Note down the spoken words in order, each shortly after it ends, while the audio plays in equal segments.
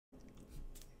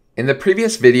In the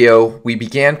previous video, we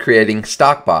began creating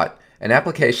StockBot, an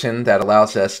application that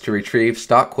allows us to retrieve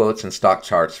stock quotes and stock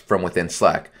charts from within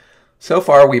Slack. So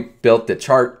far, we built the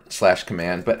chart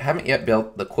 /command, but haven't yet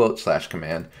built the quote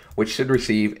 /command, which should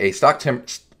receive a stock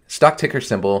ticker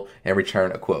symbol and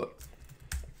return a quote.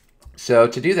 So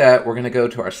to do that, we're going to go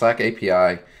to our Slack API,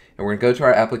 and we're going to go to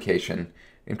our application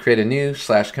and create a new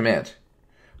 /command.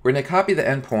 We're going to copy the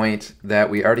endpoint that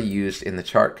we already used in the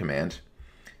chart command.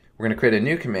 We're going to create a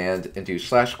new command and do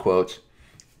 /quote,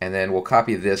 and then we'll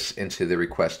copy this into the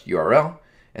request URL.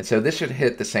 And so this should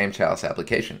hit the same chalice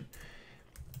application.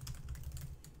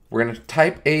 We're going to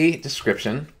type a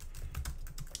description.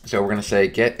 So we're going to say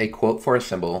get a quote for a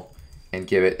symbol and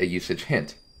give it a usage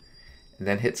hint, and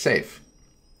then hit save.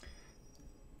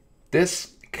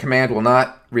 This command will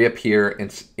not reappear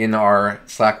in our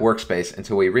Slack workspace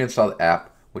until we reinstall the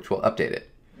app, which will update it.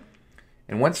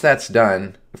 And once that's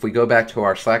done, if we go back to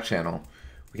our Slack channel,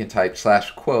 we can type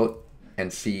 /quote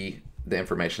and see the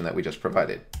information that we just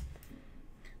provided.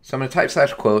 So I'm going to type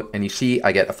 /quote, and you see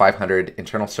I get a 500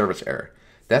 internal service error.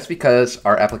 That's because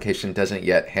our application doesn't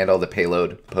yet handle the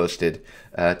payload posted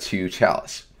to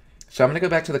Chalice. So I'm going to go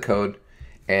back to the code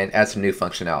and add some new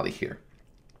functionality here.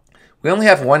 We only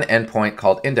have one endpoint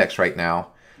called index right now,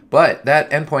 but that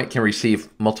endpoint can receive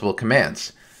multiple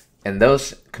commands. And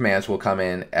those commands will come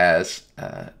in as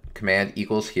command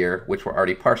equals here, which we're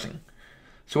already parsing.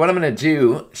 So what I'm going to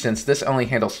do, since this only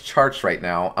handles charts right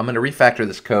now, I'm going to refactor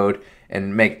this code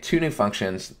and make two new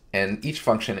functions, and each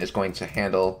function is going to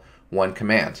handle one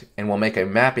command. And we'll make a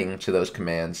mapping to those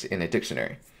commands in a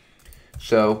dictionary.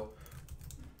 So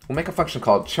we'll make a function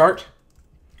called chart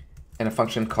and a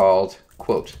function called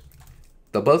quote.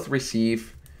 They'll both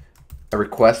receive a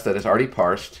request that is already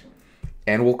parsed,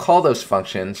 and we'll call those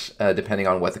functions depending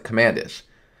on what the command is.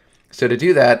 So to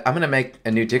do that, I'm going to make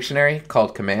a new dictionary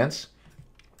called commands.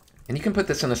 And you can put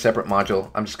this in a separate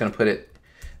module. I'm just going to put it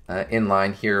in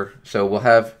line here. So we'll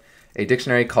have a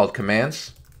dictionary called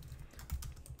commands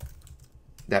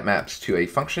that maps to a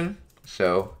function.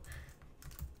 So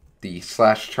the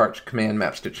 /chart command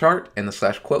maps to chart, and the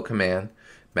 /quote command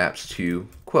maps to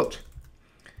quote.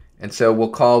 And so we'll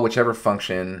call whichever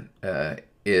function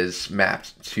is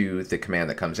mapped to the command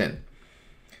that comes in.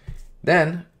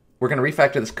 Then we're going to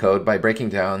refactor this code by breaking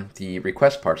down the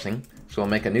request parsing. So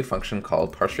we'll make a new function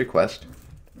called parseRequest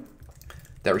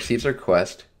that receives a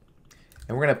request,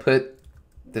 and we're going to put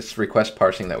this request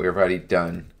parsing that we've already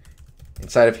done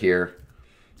inside of here.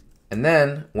 And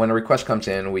then when a request comes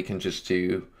in, we can just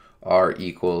do r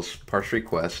equals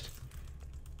parseRequest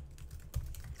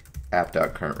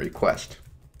app.currentRequest.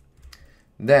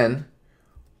 Then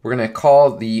we're going to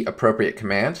call the appropriate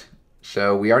command.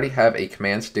 So we already have a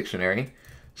commands dictionary.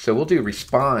 So we'll do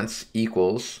response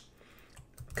equals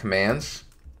commands,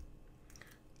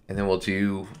 and then we'll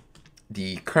do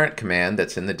the current command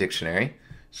that's in the dictionary.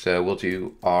 So we'll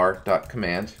do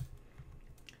r.command,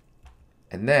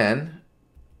 and then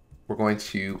we're going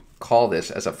to call this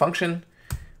as a function,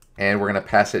 and we're going to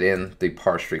pass it in the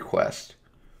parse request,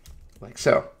 like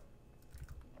so.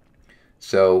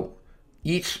 So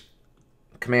each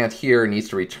command here needs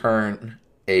to return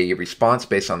a response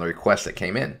based on the request that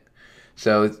came in.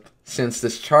 So since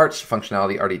this charts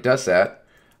functionality already does that,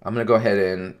 I'm going to go ahead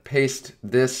and paste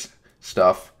this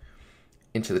stuff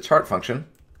into the chart function,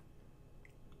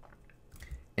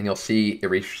 and you'll see it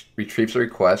retrieves a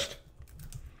request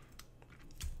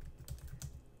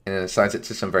and then assigns it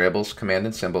to some variables, command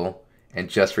and symbol, and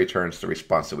just returns the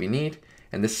response that we need.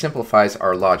 And this simplifies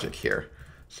our logic here.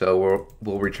 So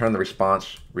we'll return the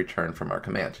response returned from our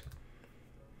command.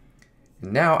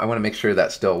 And now I want to make sure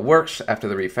that still works after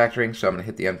the refactoring, so I'm going to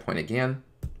hit the endpoint again.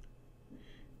 It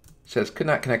says could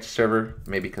not connect to server,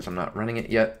 maybe because I'm not running it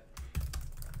yet.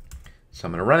 So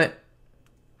I'm going to run it,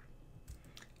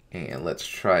 and let's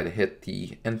try to hit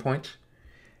the endpoint.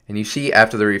 And you see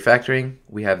after the refactoring,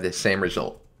 we have the same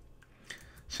result.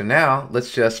 So now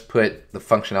let's just put the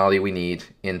functionality we need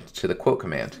into the quote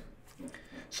command.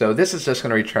 So this is just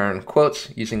going to return quotes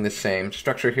using the same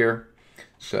structure here.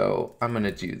 So I'm going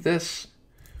to do this,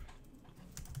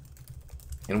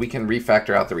 and we can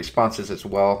refactor out the responses as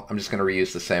well. I'm just going to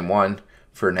reuse the same one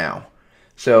for now.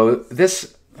 So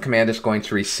this command is going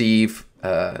to receive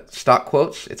stock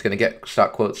quotes. It's going to get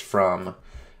stock quotes from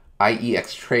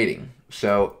IEX Trading.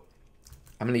 So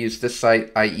I'm going to use this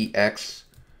site, IEX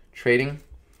Trading,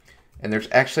 and there's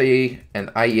actually an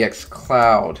IEX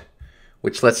Cloud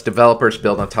which lets developers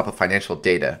build on top of financial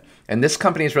data. And this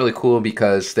company is really cool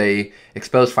because they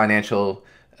expose financial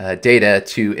data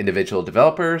to individual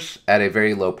developers at a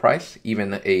very low price,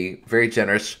 even a very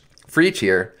generous free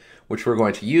tier, which we're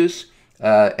going to use.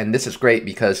 And this is great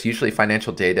because usually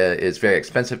financial data is very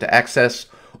expensive to access,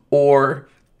 or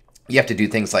you have to do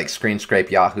things like screen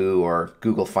scrape Yahoo or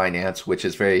Google Finance, which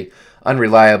is very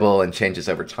unreliable and changes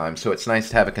over time. So it's nice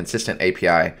to have a consistent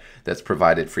API that's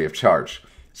provided free of charge.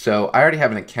 So I already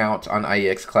have an account on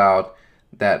IEX Cloud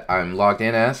that I'm logged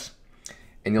in as.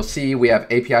 And you'll see we have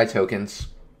API tokens,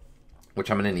 which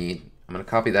I'm going to need. I'm going to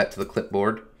copy that to the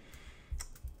clipboard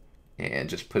and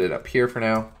just put it up here for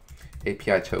now.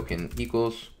 API token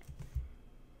equals,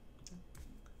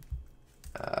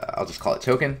 I'll just call it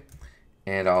token,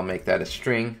 and I'll make that a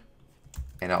string,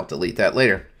 and I'll delete that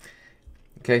later.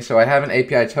 Okay, so I have an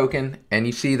API token, and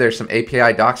you see there's some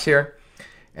API docs here,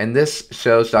 and this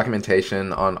shows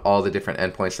documentation on all the different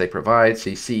endpoints they provide.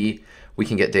 So you see we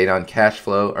can get data on cash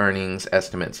flow, earnings,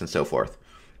 estimates, and so forth.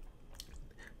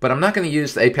 But I'm not going to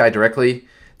use the API directly.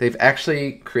 They've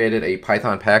actually created a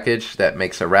Python package that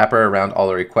makes a wrapper around all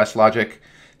the request logic.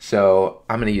 So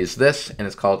I'm going to use this, and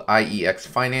it's called IEX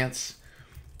Finance.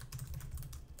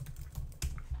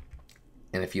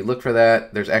 And if you look for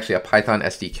that, there's actually a Python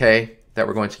SDK that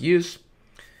we're going to use.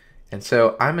 And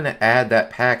so I'm going to add that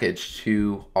package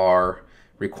to our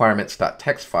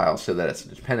requirements.txt file so that it's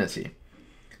a dependency.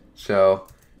 So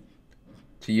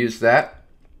to use that,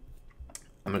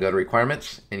 I'm going to go to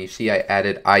requirements, and you see I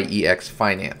added IEX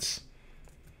Finance.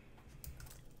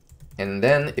 And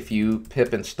then if you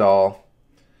pip install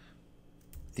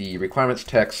the requirements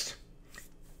text,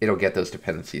 it'll get those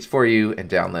dependencies for you and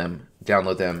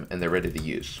download them, and they're ready to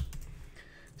use.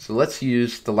 So let's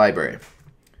use the library.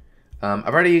 I've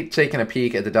already taken a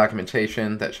peek at the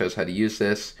documentation that shows how to use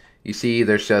this. You see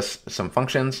there's just some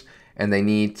functions, and they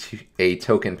need a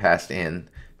token passed in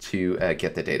to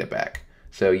get the data back.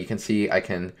 So you can see I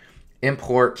can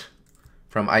import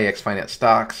from IEX Finance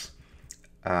stocks.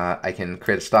 I can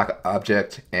create a stock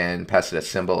object and pass it a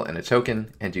symbol and a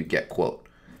token and do get quote.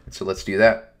 So let's do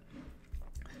that.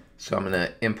 So I'm going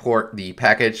to import the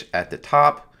package at the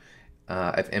top.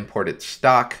 I've imported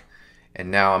stock,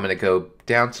 and now I'm going to go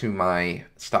down to my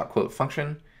stock quote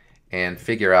function and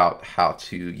figure out how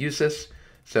to use this.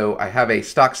 So I have a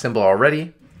stock symbol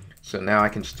already. So now I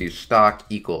can just do stock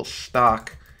equals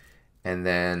stock. And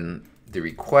then the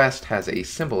request has a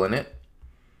symbol in it.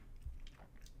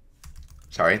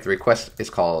 Sorry, the request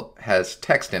has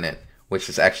text in it, which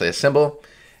is actually a symbol.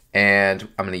 And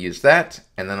I'm going to use that.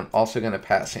 And then I'm also going to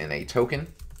pass in a token.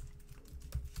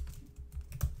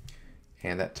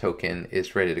 And that token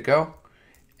is ready to go.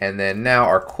 And then now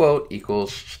our quote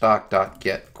equals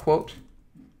stock.getQuote.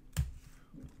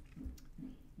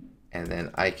 And then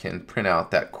I can print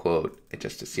out that quote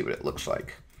just to see what it looks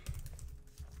like.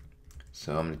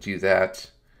 So I'm going to do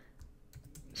that.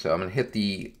 So I'm going to hit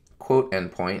the quote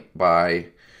endpoint by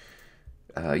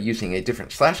using a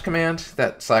different slash command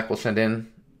that Slack will send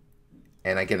in,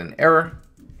 and I get an error.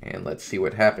 And let's see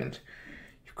what happened.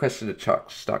 You requested a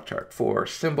stock chart for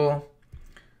symbol.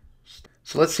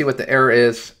 So let's see what the error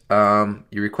is.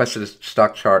 You requested a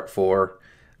stock chart for,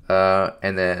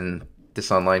 and then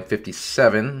this on line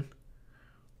 57.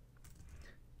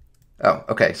 Oh,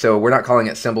 okay. So we're not calling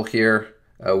it symbol here.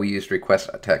 We used request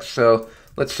text. So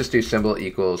let's just do symbol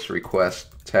equals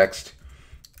request text,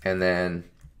 and then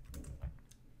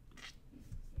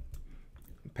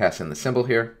pass in the symbol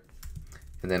here,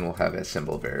 and then we'll have a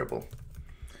symbol variable.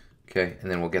 Okay,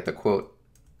 and then we'll get the quote.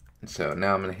 And so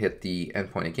now I'm going to hit the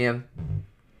endpoint again.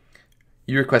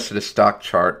 You requested a stock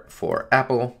chart for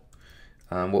Apple.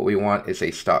 What we want is a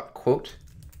stock quote.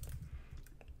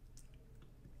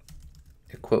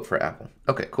 A quote for Apple.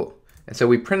 Okay, cool. And so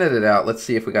we printed it out. Let's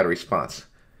see if we got a response.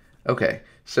 Okay,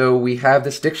 so we have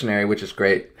this dictionary, which is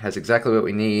great. Has exactly what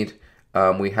we need.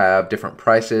 We have different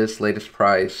prices, latest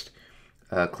priced,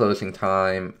 closing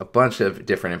time, a bunch of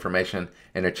different information,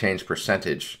 and a change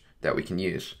percentage that we can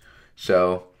use.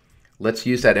 So let's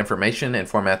use that information and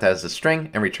format that as a string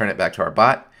and return it back to our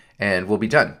bot, and we'll be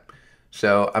done.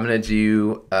 So I'm going to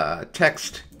do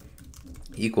text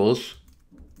equals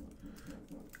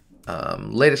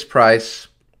latest price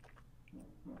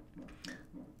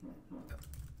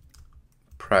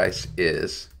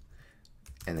is,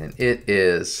 and then it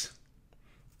is,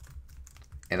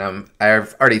 and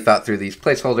I've already thought through these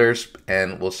placeholders,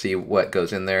 and we'll see what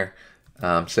goes in there.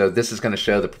 So this is going to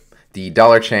show the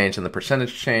dollar change and the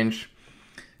percentage change,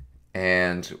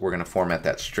 and we're going to format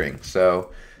that string.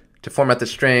 So to format the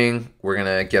string, we're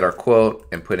going to get our quote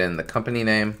and put in the company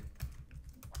name,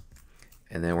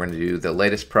 and then we're going to do the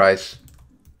latest price.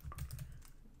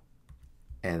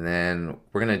 And then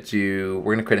we're going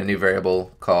to create a new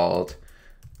variable called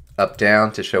up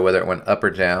down to show whether it went up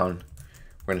or down.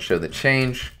 We're going to show the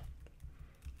change.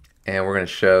 And we're going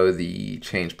to show the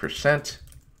change percent,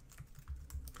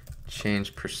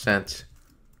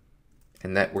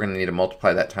 and that we're going to need to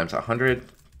multiply that times 100.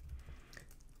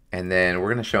 And then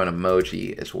we're going to show an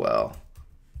emoji as well.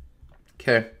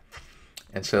 Okay.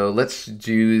 And so let's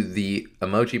do the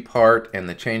emoji part and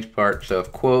the change part. So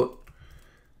if quote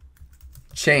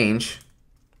change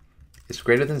is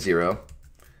greater than 0,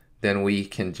 then we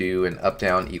can do an up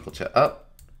down equal to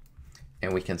up,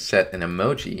 and we can set an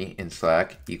emoji in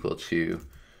Slack equal to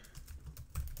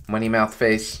money mouth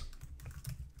face.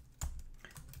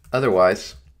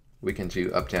 Otherwise, we can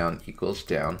do up down equals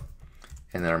down,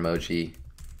 and then our emoji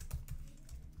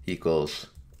equals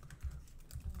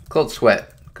cold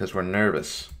sweat because we're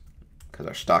nervous because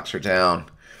our stocks are down.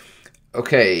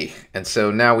 Okay, and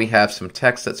so now we have some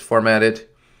text that's formatted,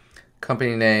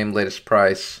 company name, latest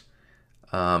price.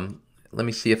 Let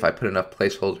me see if I put enough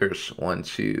placeholders. 1,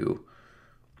 2,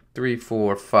 3,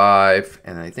 4, 5,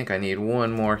 and I think I need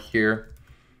one more here.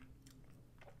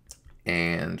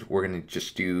 And we're going to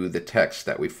just do the text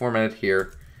that we formatted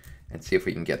here and see if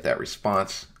we can get that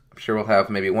response. I'm sure we'll have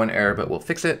maybe one error, but we'll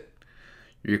fix it.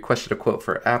 You requested a quote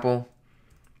for Apple,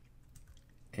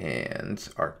 and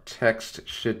our text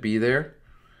should be there.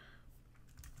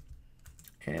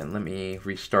 And let me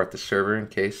restart the server in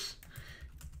case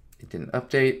it didn't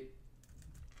update.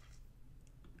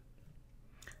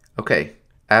 Okay,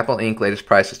 Apple Inc. latest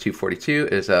price is $242.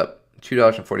 It is up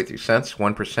 $2.43.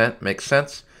 1% makes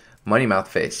sense. Money mouth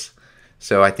face.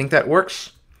 So I think that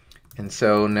works. And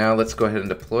so now let's go ahead and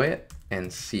deploy it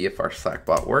and see if our Slack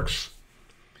bot works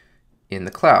in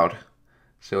the cloud.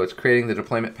 So it's creating the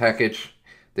deployment package.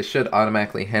 This should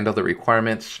automatically handle the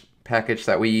requirements package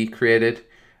that we created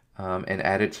and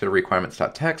added to the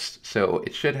requirements.txt. So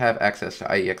it should have access to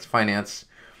IEX Finance.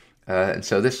 And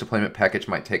so this deployment package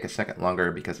might take a second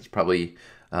longer because it's probably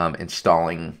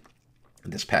installing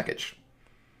this package.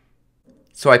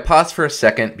 So I paused for a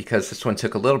second because this one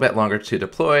took a little bit longer to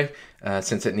deploy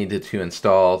since it needed to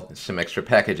install some extra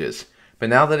packages. But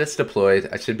now that it's deployed,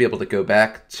 I should be able to go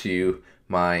back to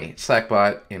my Slack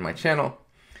bot in my channel.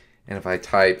 And if I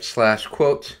type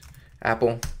 /quote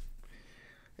Apple,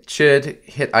 it should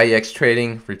hit IEX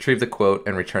Trading, retrieve the quote,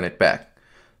 and return it back.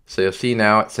 So you'll see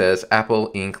now it says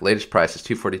Apple Inc. latest price is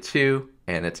 $242,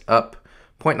 and it's up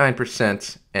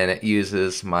 0.9%, and it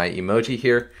uses my emoji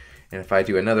here. And if I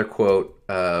do another quote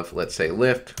of, let's say,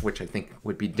 Lyft, which I think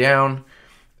would be down,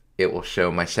 it will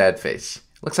show my sad face.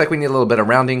 Looks like we need a little bit of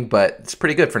rounding, but it's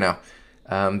pretty good for now.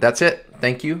 That's it.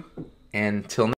 Thank you. And till next